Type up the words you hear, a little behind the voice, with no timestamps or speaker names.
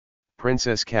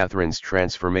Princess Catherine's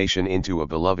transformation into a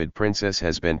beloved princess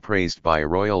has been praised by a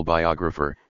royal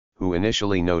biographer, who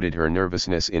initially noted her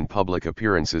nervousness in public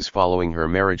appearances following her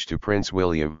marriage to Prince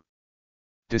William.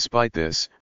 Despite this,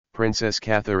 Princess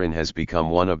Catherine has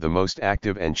become one of the most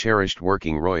active and cherished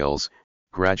working royals,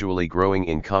 gradually growing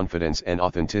in confidence and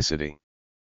authenticity.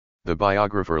 The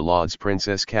biographer lauds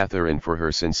Princess Catherine for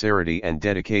her sincerity and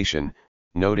dedication,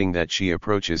 noting that she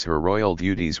approaches her royal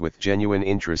duties with genuine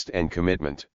interest and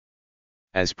commitment.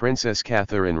 As Princess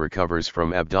Catherine recovers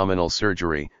from abdominal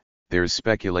surgery, there's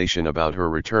speculation about her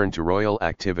return to royal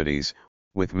activities,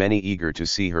 with many eager to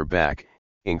see her back,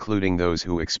 including those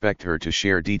who expect her to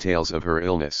share details of her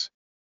illness.